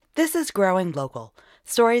This is Growing Local,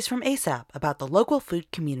 stories from ASAP about the local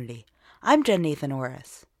food community. I'm Jen Nathan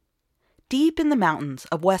Orris. Deep in the mountains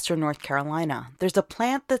of western North Carolina, there's a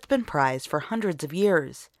plant that's been prized for hundreds of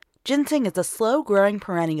years. Ginseng is a slow-growing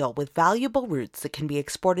perennial with valuable roots that can be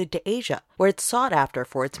exported to Asia, where it's sought after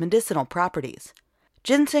for its medicinal properties.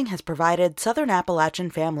 Ginseng has provided southern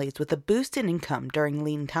Appalachian families with a boost in income during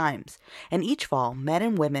lean times, and each fall, men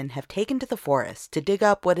and women have taken to the forest to dig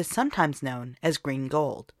up what is sometimes known as green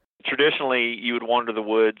gold. Traditionally, you would wander the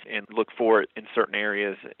woods and look for it in certain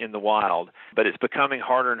areas in the wild, but it's becoming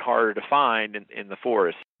harder and harder to find in the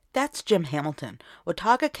forest. That's Jim Hamilton,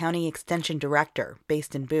 Watauga County Extension Director,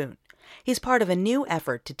 based in Boone. He's part of a new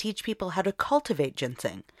effort to teach people how to cultivate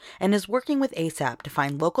ginseng and is working with ASAP to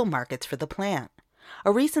find local markets for the plant.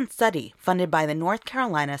 A recent study, funded by the North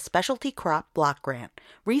Carolina Specialty Crop Block Grant,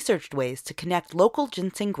 researched ways to connect local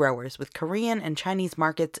ginseng growers with Korean and Chinese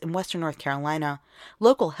markets in western North Carolina,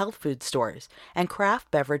 local health food stores, and craft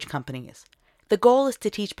beverage companies. The goal is to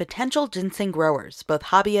teach potential ginseng growers, both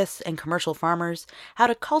hobbyists and commercial farmers, how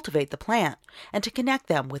to cultivate the plant and to connect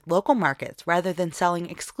them with local markets rather than selling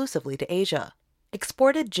exclusively to Asia.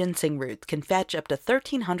 Exported ginseng roots can fetch up to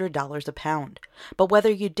 $1,300 a pound, but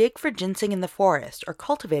whether you dig for ginseng in the forest or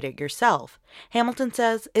cultivate it yourself, Hamilton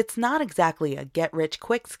says it's not exactly a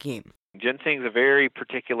get-rich-quick scheme. Ginseng is a very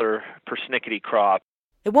particular persnickety crop.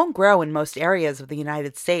 It won't grow in most areas of the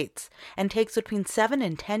United States and takes between 7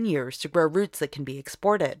 and 10 years to grow roots that can be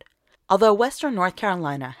exported. Although western North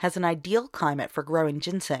Carolina has an ideal climate for growing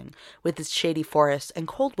ginseng, with its shady forests and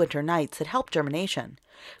cold winter nights that help germination,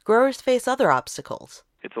 growers face other obstacles.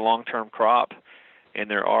 It's a long-term crop,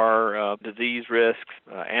 and there are disease risks,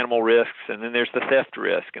 animal risks, and then there's the theft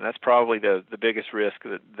risk, and that's probably the biggest risk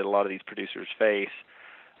that a lot of these producers face.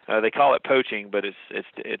 They call it poaching, but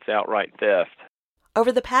it's outright theft.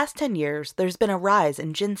 Over the past 10 years, there's been a rise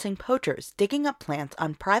in ginseng poachers digging up plants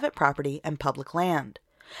on private property and public land.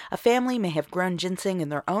 A family may have grown ginseng in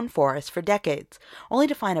their own forest for decades, only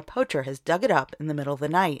to find a poacher has dug it up in the middle of the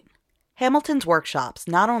night. Hamilton's workshops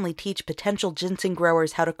not only teach potential ginseng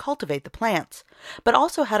growers how to cultivate the plants, but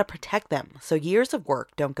also how to protect them so years of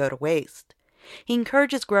work don't go to waste. He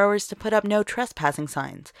encourages growers to put up no trespassing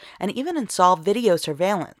signs and even install video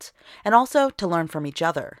surveillance, and also to learn from each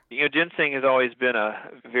other. Ginseng has always been a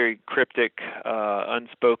very cryptic,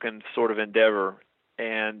 unspoken sort of endeavor,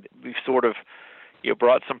 and we've sort of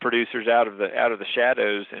brought some producers out of the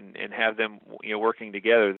shadows and have them working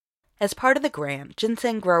together. As part of the grant,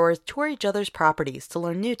 ginseng growers tour each other's properties to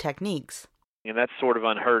learn new techniques. And that's sort of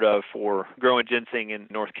unheard of for growing ginseng in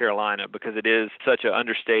North Carolina because it is such an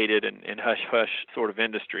understated and hush-hush sort of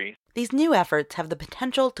industry. These new efforts have the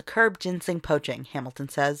potential to curb ginseng poaching, Hamilton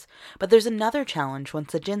says, but there's another challenge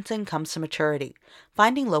once the ginseng comes to maturity: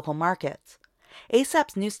 finding local markets.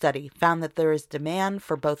 ASAP's new study found that there is demand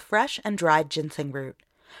for both fresh and dried ginseng root.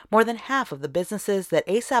 More than half of the businesses that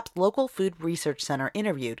ASAP's local food research center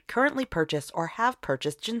interviewed currently purchase or have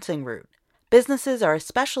purchased ginseng root. Businesses are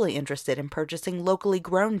especially interested in purchasing locally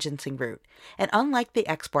grown ginseng root, and unlike the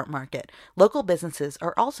export market, local businesses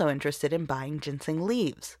are also interested in buying ginseng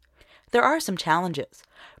leaves. There are some challenges.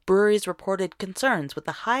 Breweries reported concerns with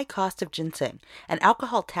the high cost of ginseng and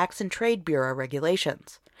Alcohol Tax and Trade Bureau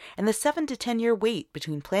regulations. And the 7 to 10 year wait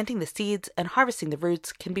between planting the seeds and harvesting the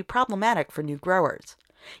roots can be problematic for new growers.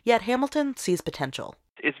 Yet Hamilton sees potential.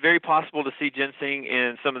 It's very possible to see ginseng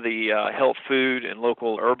in some of the health food and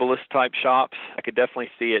local herbalist type shops. I could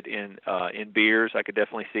definitely see it in beers. I could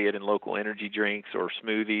definitely see it in local energy drinks or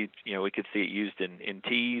smoothies. We could see it used in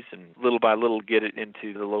teas, and little by little get it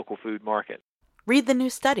into the local food market. Read the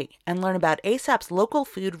new study and learn about ASAP's local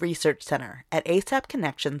food research center at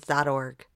asapconnections.org.